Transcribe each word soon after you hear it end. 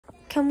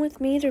Come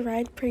with me to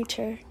ride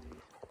Preacher.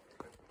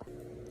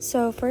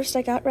 So first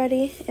I got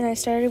ready and I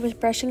started with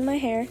brushing my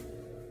hair.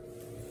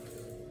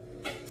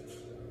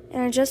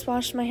 And I just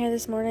washed my hair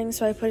this morning,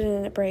 so I put it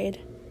in a braid.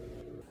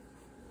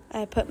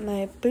 I put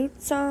my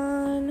boots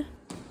on.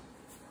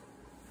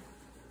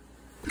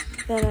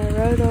 Then I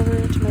rode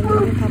over to my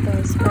mom and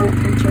papa's where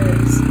Preacher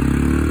is.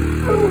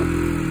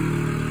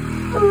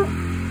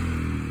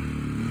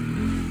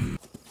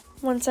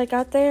 Once I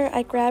got there,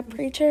 I grabbed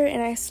Preacher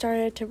and I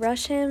started to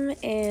brush him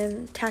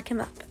and tack him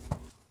up.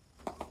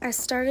 I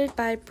started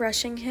by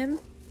brushing him.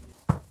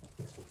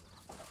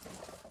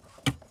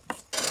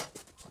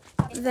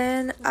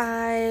 Then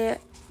I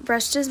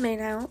brushed his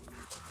mane out.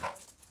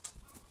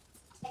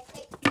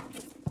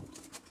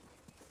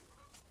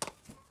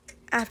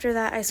 After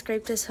that, I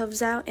scraped his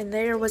hooves out, and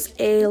there was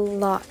a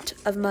lot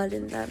of mud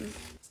in them.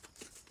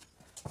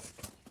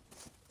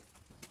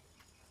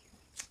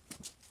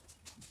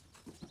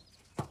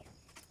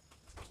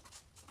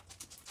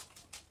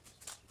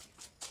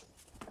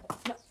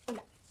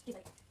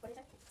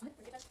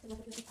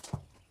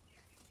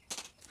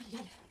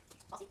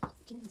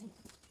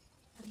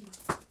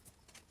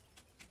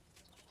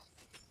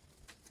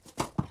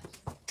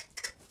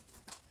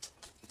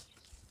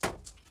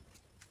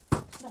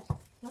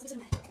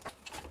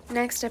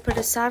 Next, I put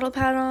a saddle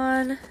pad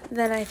on,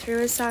 then I threw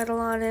his saddle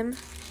on him.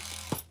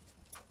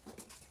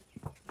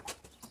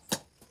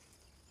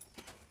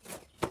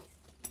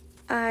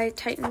 I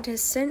tightened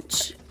his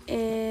cinch,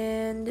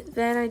 and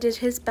then I did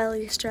his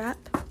belly strap.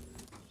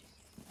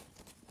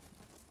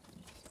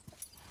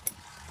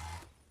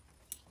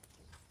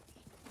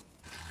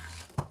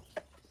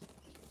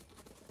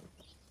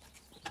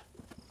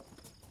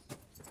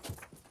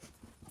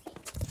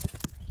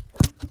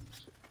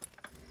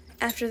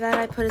 After that,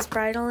 I put his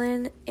bridle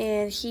in,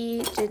 and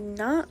he did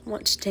not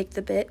want to take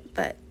the bit,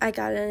 but I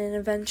got it in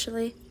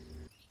eventually.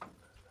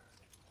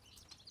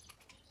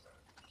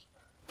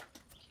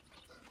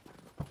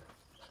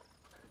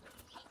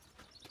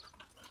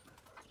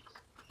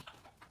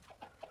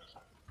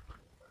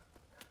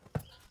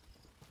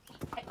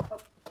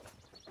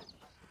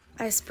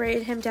 I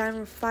sprayed him down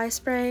with fly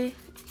spray,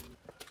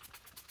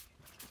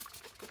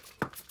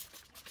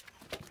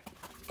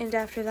 and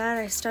after that,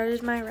 I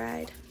started my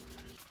ride.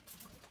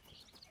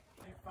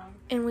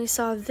 And we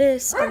saw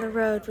this on the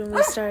road when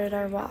we started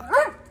our walk.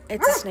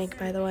 It's a snake,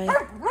 by the way.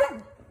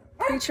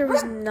 Preacher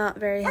was not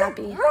very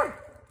happy.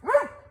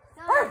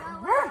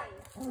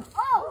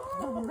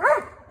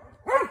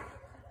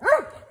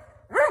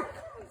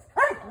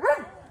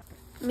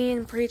 Me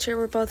and Preacher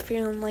were both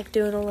feeling like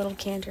doing a little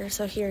canter,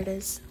 so here it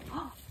is.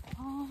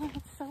 Oh,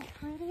 that's so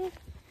pretty.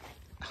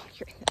 Oh,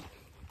 you're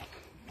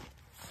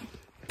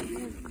in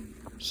it.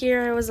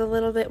 Here I was a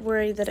little bit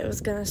worried that it was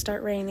going to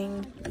start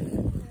raining.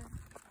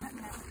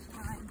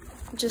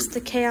 Just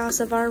the chaos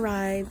of our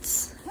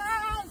rides.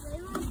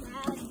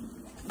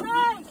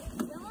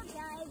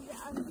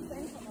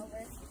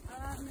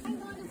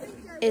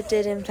 It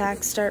did in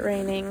fact start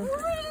raining.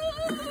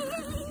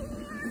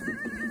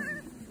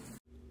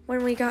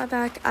 When we got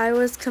back, I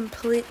was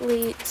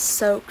completely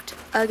soaked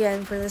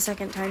again for the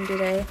second time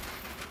today,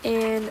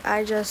 and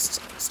I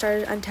just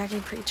started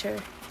untacking Preacher.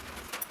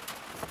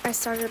 I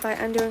started by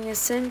undoing his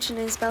cinch and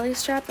his belly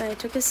strap, and I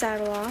took his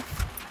saddle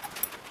off.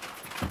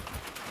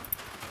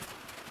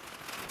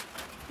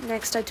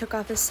 Next, I took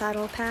off his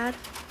saddle pad.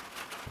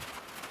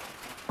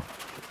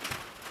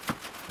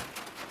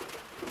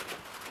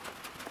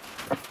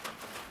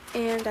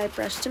 And I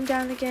brushed him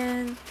down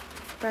again,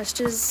 brushed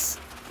his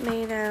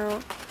mane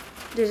out,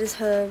 did his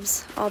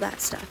hooves, all that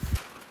stuff.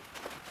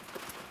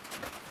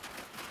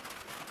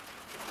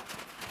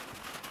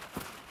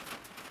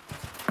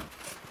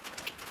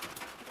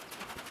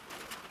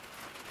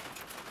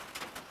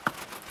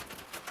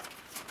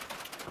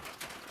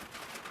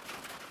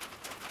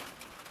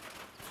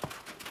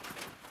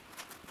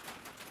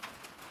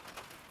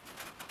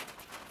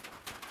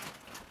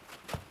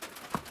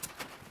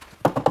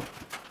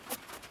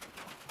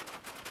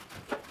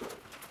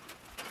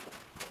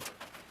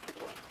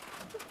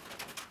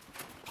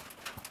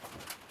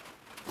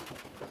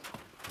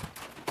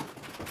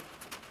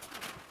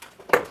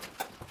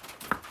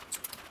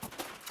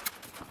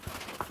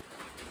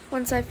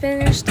 Once I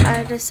finished,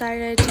 I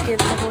decided to give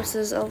the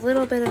horses a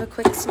little bit of a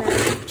quick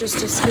snack, just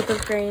a scoop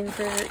of grain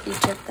for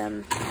each of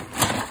them.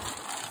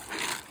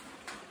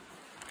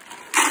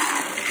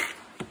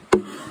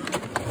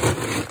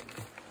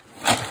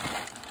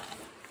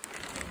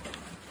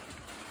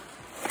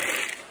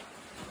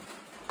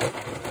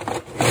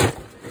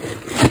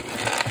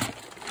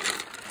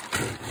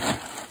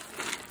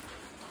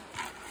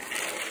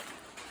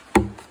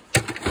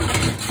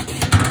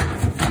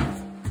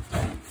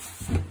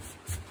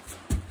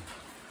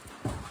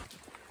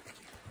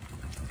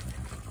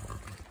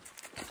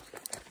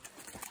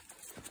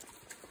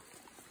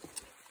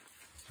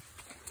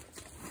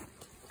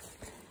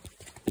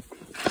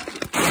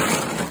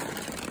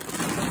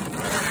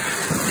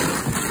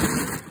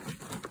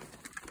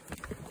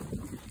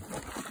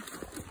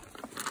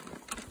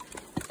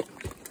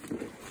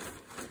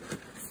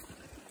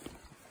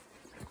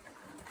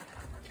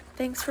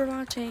 thanks for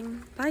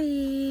watching.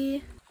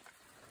 Bye!